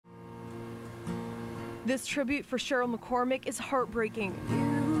This tribute for Cheryl McCormick is heartbreaking.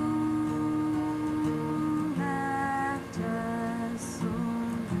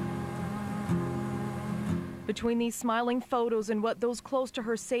 Between these smiling photos and what those close to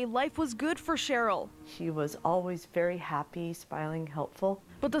her say, life was good for Cheryl. She was always very happy, smiling, helpful.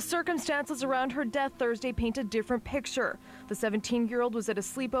 But the circumstances around her death Thursday paint a different picture. The 17-year-old was at a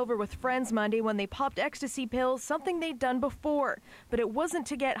sleepover with friends Monday when they popped ecstasy pills, something they'd done before. But it wasn't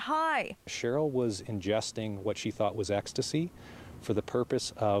to get high. Cheryl was ingesting what she thought was ecstasy for the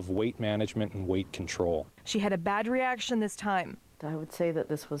purpose of weight management and weight control. She had a bad reaction this time. I would say that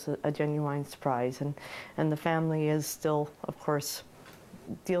this was a genuine surprise, and the family is still, of course,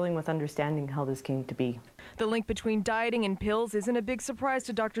 dealing with understanding how this came to be. The link between dieting and pills isn't a big surprise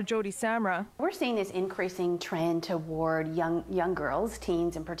to Dr. Joti Samra. We're seeing this increasing trend toward young girls,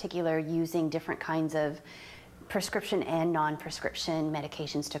 teens in particular, using different kinds of prescription and non-prescription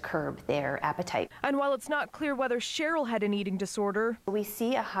medications to curb their appetite. And while it's not clear whether Cheryl had an eating disorder, we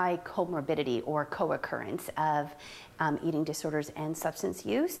see a high comorbidity or co-occurrence of eating disorders and substance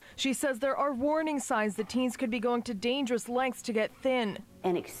use. She says there are warning signs that teens could be going to dangerous lengths to get thin.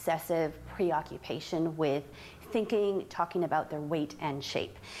 An excessive preoccupation with thinking, talking about their weight and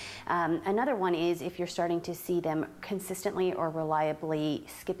shape. Another one is if you're starting to see them consistently or reliably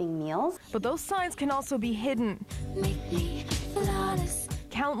skipping meals. But those signs can also be hidden.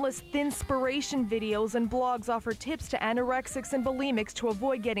 Countless thinspiration videos and blogs offer tips to anorexics and bulimics to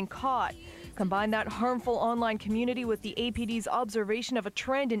avoid getting caught. Combine that harmful online community with the APD's observation of a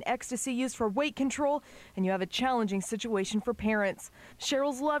trend in ecstasy use for weight control, and you have a challenging situation for parents.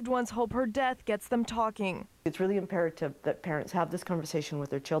 Cheryl's loved ones hope her death gets them talking. It's really imperative that parents have this conversation with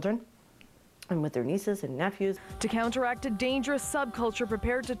their children and with their nieces and nephews. To counteract a dangerous subculture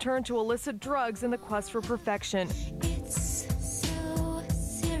prepared to turn to illicit drugs in the quest for perfection. It's so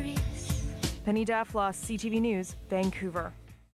serious. Penny Daflos, CTV News, Vancouver.